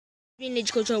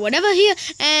Daninja Coach or whatever here,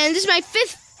 and this is my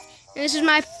fifth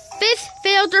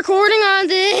failed recording on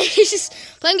this.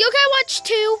 Playing Yokai Watch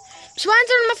 2,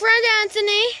 sponsored my friend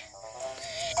Anthony,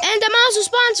 and I'm also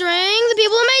sponsoring the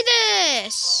people who made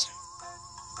this.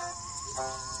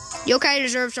 Yokai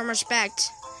deserves some respect.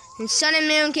 And Sun and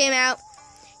Moon came out.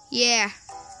 Yeah.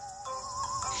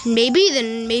 Maybe.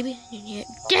 Yeah.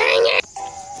 Dang it!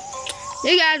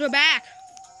 Hey guys, we're back.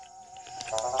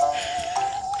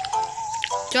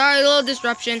 Sorry, a little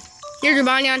disruption. Here's your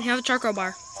Banyan. Have a charcoal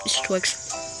bar. It's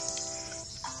Twix.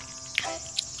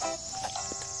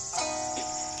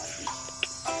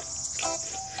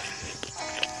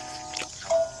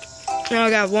 Oh, I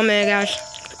got 1 minute, guys.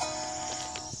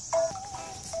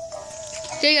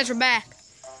 Okay, guys, we're back.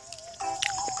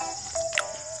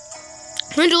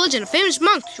 Daninja Legend, a famous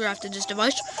monk drafted this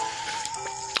device.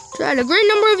 Tried a great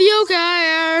number of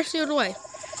yokai are sealed away.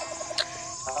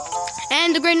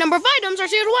 And a great number of items are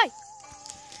sealed away.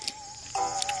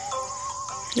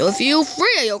 So if you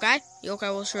free a yokai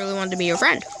will surely want to be your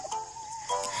friend.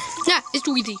 Yeah, it's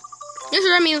too easy. Yes,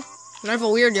 I mean, if a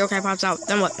weird yokai pops out,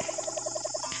 then what?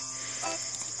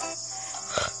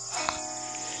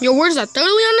 Your words are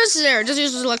totally unnecessary. Just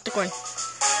use the select the coin.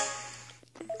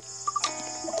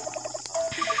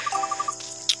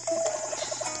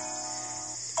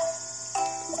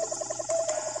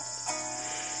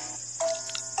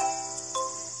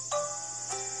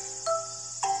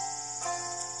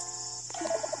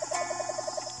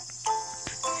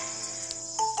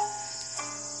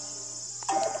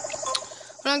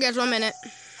 Hold on, guys, 1 minute.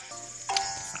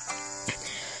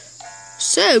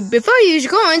 So, before you use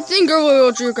your coin, think of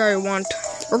what you guys want.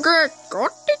 Okay,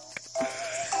 got it.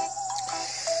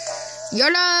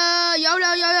 YOLO!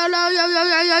 YOLO! YOLO!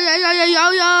 YOLO!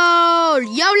 YOLO!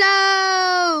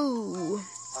 YOLO!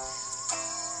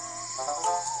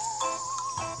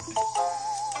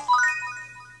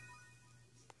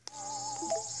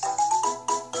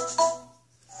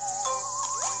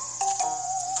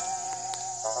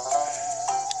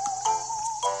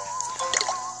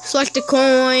 Select a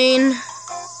coin.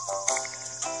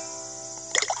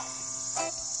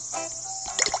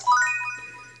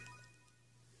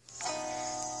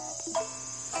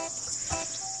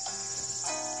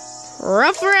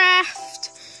 Rough Raft,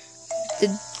 the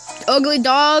ugly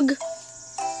dog,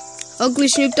 ugly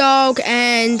Snoop Dogg,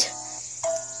 and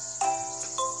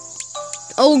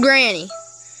old Granny.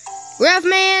 Rough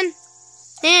Man,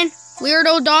 and weird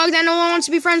old dog that no one wants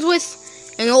to be friends with,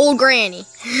 and old Granny.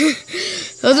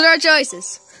 Those are our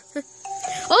choices.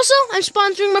 Also, I'm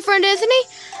sponsoring my friend Anthony.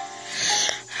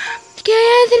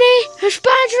 Okay, Anthony, I'm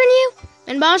sponsoring you,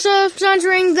 and I'm also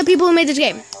sponsoring the people who made this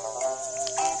game.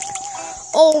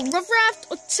 Oh, Rough Raft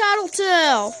or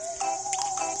Tattletale?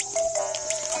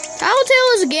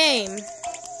 Tattletale is a game.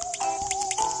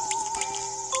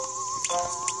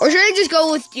 Or should I just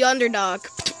go with the underdog?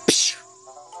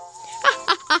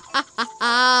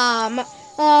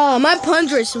 My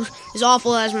punch is as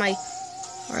awful as me.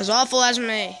 So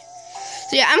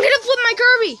yeah, I'm gonna flip my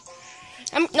Kirby.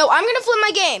 I'm gonna flip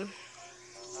my game.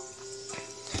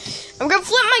 I'm gonna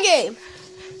flip my game.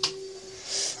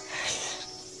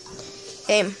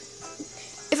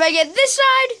 If I get this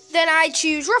side, then I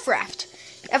choose Rough Raft.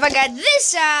 If I get this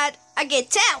side, I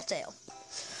get Tattletale.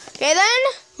 Okay, then.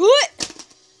 What?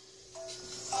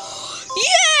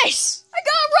 Yes! I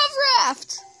got Rough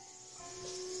Raft!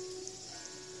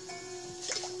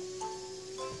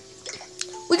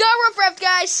 We got Rough Raft,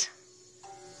 guys.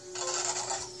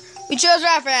 We chose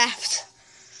Rough Raft.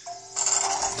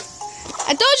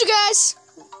 I told you guys,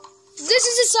 this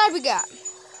is the side we got.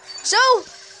 So,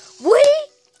 we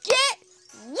get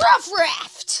Rough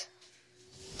Raft.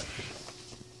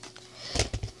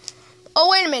 Oh,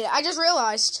 wait a minute. I just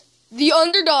realized the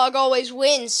underdog always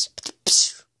wins.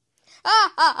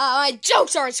 My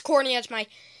jokes are as corny as my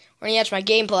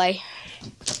gameplay.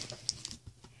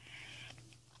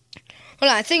 Hold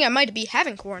on, I think I might be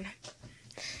having corn.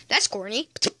 That's corny.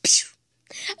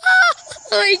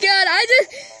 Oh my god,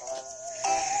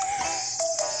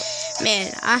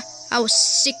 Man, I was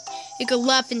sick. It could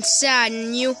laugh inside,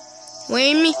 and you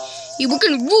and me, we're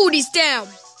gonna rule this down.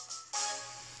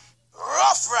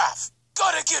 Rough Raft,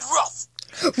 gotta get rough.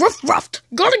 Rough Raft,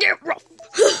 gotta get rough.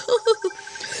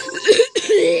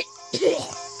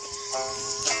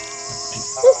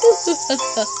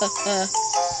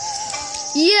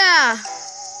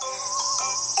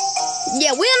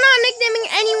 Yeah, we're not nicknaming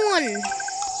anyone.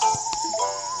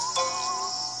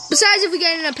 Besides, if we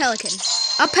get in a pelican.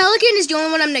 A pelican is the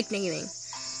only one I'm nicknaming.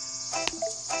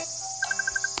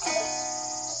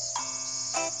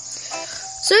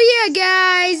 So yeah,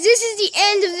 guys, this is the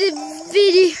end of the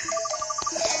video.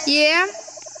 Yeah.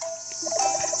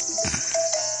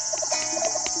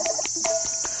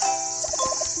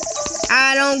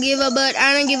 I don't give a but.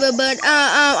 I don't give a but.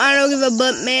 I don't give a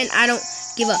but, man. I don't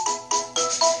give a.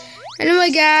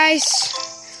 Anyway, guys,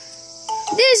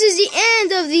 this is the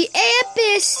end of the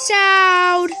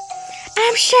episode.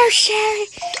 I'm so sorry.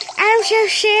 I'm so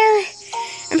sorry.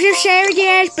 I'm so sorry,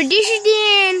 guys, but this is the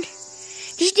end.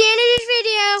 This is the end of this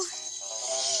video.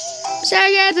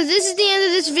 Sorry, guys, but this is the end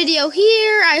of this video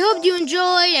here. I hope you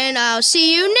enjoyed, and I'll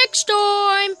see you next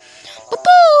time.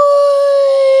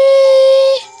 Bye-bye.